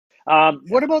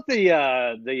What about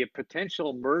the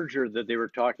potential merger that they were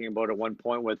talking about at one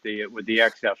point with the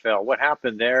XFL? What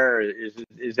happened there?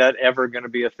 Is that ever going to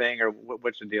be a thing, or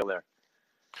what's the deal there?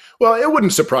 Well, it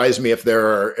wouldn't surprise me if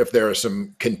there are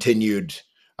some continued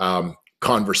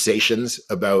conversations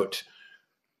about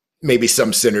maybe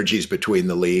some synergies between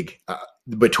the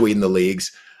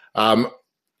leagues. Um,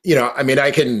 I mean,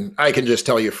 I can just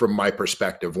tell you from my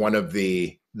perspective, one of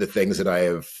the things that I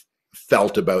have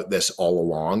felt about this all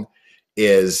along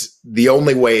is the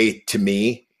only way to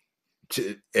me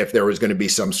if there was going to be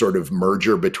some sort of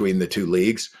merger between the two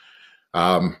leagues.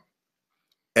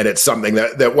 And it's something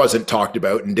that wasn't talked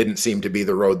about and didn't seem to be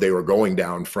the road they were going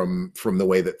down from the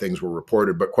way that things were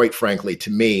reported. But quite frankly,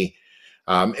 to me,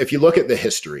 if you look at the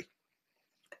history,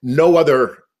 no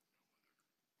other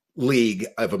league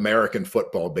of American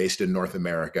football based in North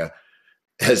America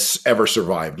has ever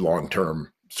survived long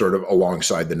term, sort of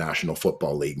alongside the National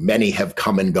Football League. Many have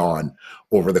come and gone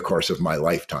over the course of my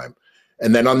lifetime.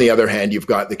 And then on the other hand, you've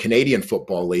got the Canadian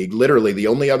Football League, literally the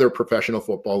only other professional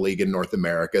football league in North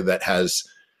America that has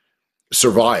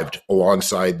survived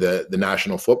alongside the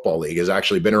National Football League, has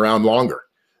actually been around longer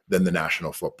than the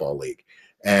National Football League.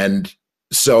 And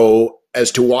so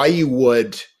as to why you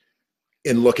would,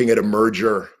 in looking at a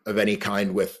merger of any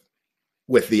kind with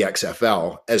the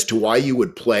XFL, as to why you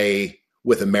would play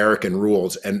with American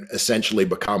rules and essentially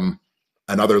become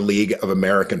another league of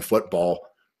American football,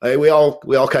 we all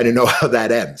kind of know how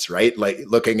that ends, right? Like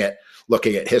looking at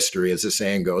history, as the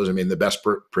saying goes, I mean, the best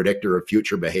predictor of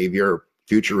future behavior,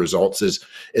 future results is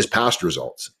past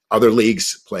results. Other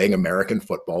leagues playing American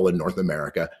football in North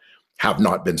America have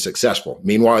not been successful.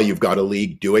 Meanwhile, you've got a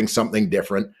league doing something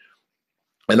different,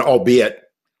 and albeit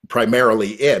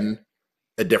primarily in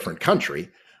a different country,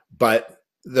 but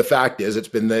the fact is it's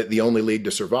been the only league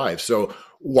to survive. So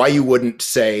why you wouldn't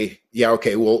say, yeah,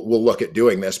 okay, we'll look at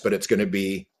doing this, but it's going to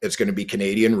be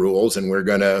Canadian rules, and we're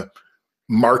going to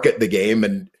market the game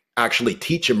and actually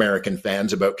teach American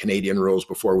fans about Canadian rules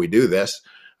before we do this.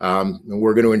 And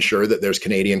we're going to ensure that there's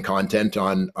Canadian content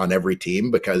on every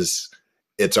team because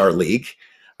it's our league.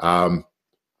 I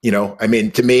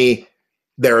mean, to me,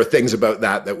 there are things about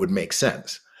that would make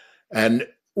sense. And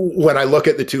when I look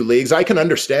at the two leagues, I can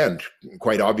understand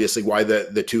quite obviously why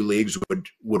the two leagues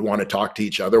would want to talk to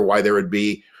each other, why there would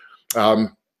be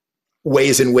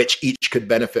ways in which each could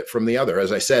benefit from the other.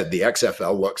 As I said, the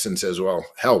XFL looks and says, well,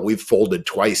 hell, we've folded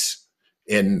twice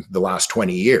in the last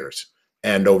 20 years.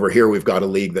 And over here, we've got a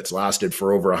league that's lasted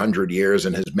for over 100 years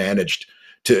and has managed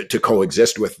to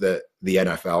coexist with the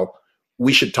NFL.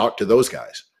 We should talk to those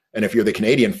guys. And if you're the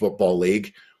Canadian Football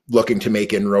League looking to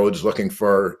make inroads, looking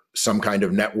for some kind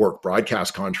of network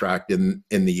broadcast contract in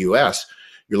the US,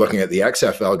 you're looking at the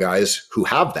XFL guys who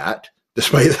have that,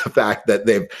 despite the fact that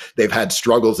they've had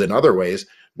struggles in other ways.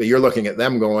 But you're looking at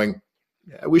them going,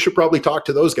 yeah, we should probably talk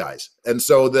to those guys. And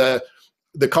so the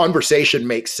conversation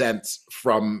makes sense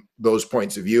from those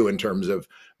points of view in terms of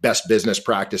best business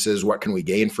practices. What can we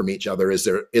gain from each other? Is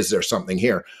there something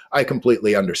here? I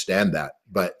completely understand that.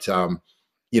 But,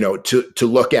 to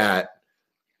look at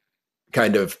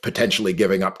kind of potentially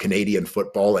giving up Canadian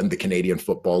football and the Canadian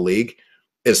Football League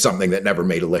is something that never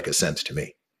made a lick of sense to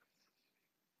me.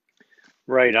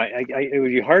 Right. It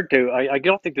would be hard to. I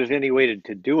don't think there's any way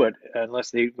to do it unless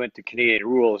they went to Canadian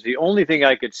rules. The only thing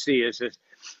I could see is that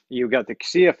you've got the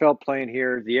CFL playing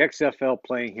here, the XFL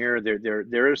playing here.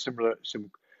 There is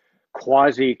some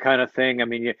quasi kind of thing. I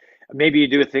mean, maybe you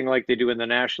do a thing like they do in the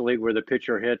National League where the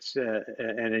pitcher hits,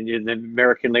 and in the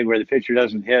American League where the pitcher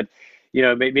doesn't hit.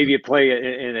 Maybe you play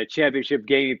in a championship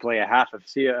game, you play a half of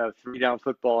 3-down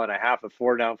football and a half of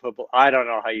 4-down football. I don't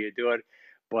know how you do it,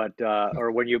 but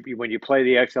or when you play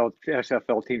the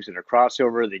XFL teams in a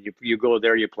crossover, then you go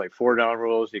there, you play 4-down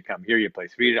rules. You come here, you play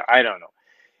 3. I don't know.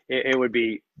 It would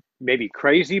be maybe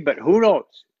crazy, but who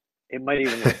knows? It might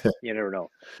even work. You never know.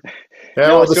 Yeah,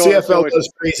 well, the CFL does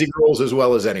crazy rules as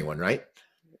well as anyone, right?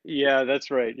 Yeah,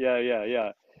 that's right.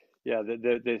 Yeah. Yeah,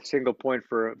 the single point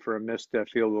for a missed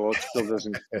field goal still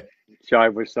doesn't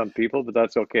jive with some people, but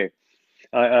that's okay.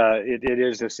 It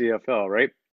is the CFL, right?